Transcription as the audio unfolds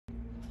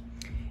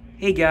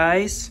Hey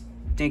guys,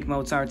 Dink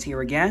Mozart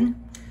here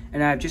again,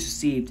 and I've just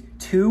received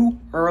 2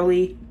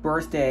 early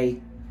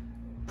birthday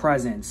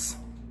presents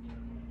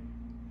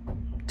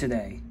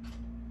today.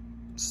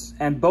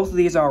 And both of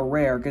these are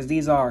rare because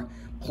these are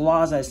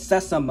Plaza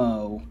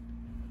Sesamo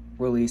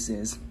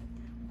releases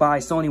by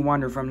Sony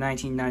Wonder from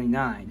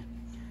 1999.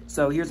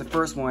 So here's the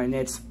first one,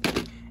 it's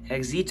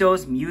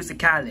Éxitos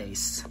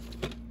Musicales.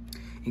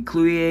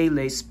 Incluye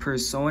les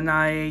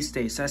personajes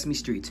de Sesame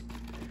Street.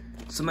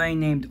 Somebody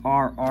named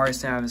R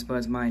Savas, but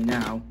it's mine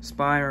now.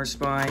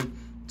 Spine,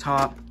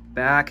 top,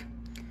 back.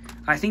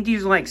 I think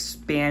these are like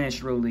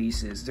Spanish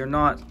releases. They're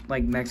not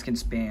like Mexican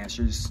Spanish.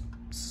 They're just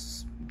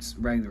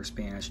regular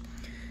Spanish.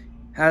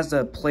 Has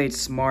the played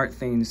smart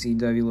thing in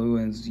CW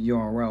and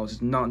URL, which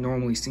is not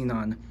normally seen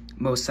on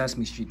most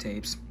Sesame Street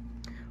tapes.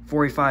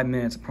 45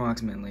 minutes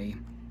approximately.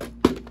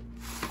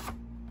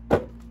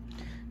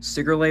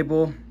 Sticker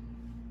label.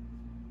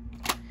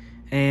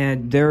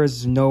 And there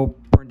is no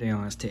birthday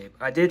on this tape.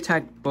 I did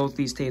tag both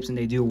these tapes and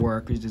they do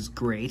work, which is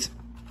great.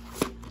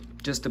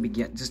 Just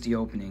the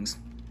openings.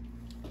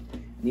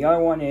 And the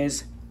other one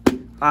is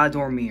A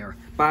Dormir.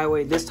 By the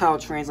way, this title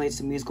translates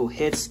to musical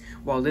hits,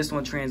 while this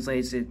one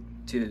translates it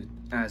to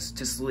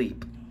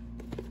sleep.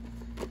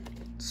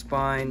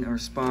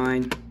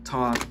 Spine,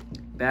 top,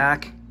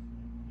 back.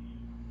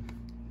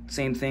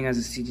 Same thing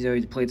as the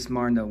CTW played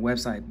smart in the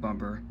website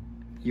bumper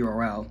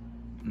URL.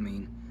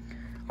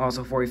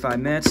 Also 45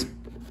 minutes.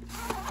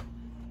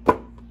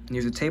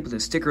 Here's a tape with a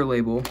sticker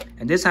label,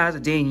 and this has a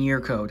date and year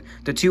code,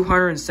 the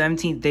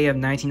 217th day of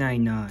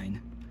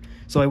 1999.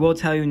 So I will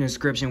tell you in the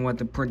description what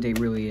the print date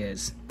really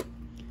is.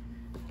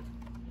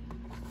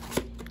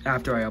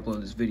 After I upload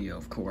this video,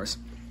 of course.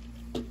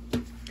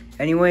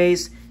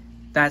 Anyways,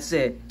 that's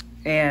it.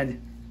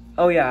 And,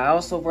 oh yeah, I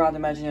also forgot to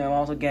mention I'm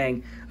also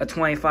getting a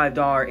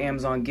 $25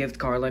 Amazon gift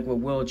card like what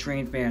Will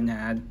Train Fan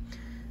had.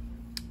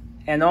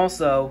 And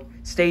also,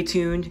 stay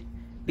tuned,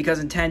 because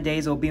in 10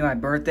 days it'll be my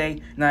birthday,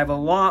 and I have a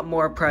lot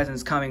more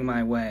presents coming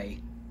my way.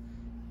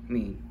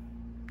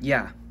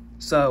 Yeah.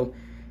 So,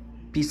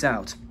 peace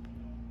out.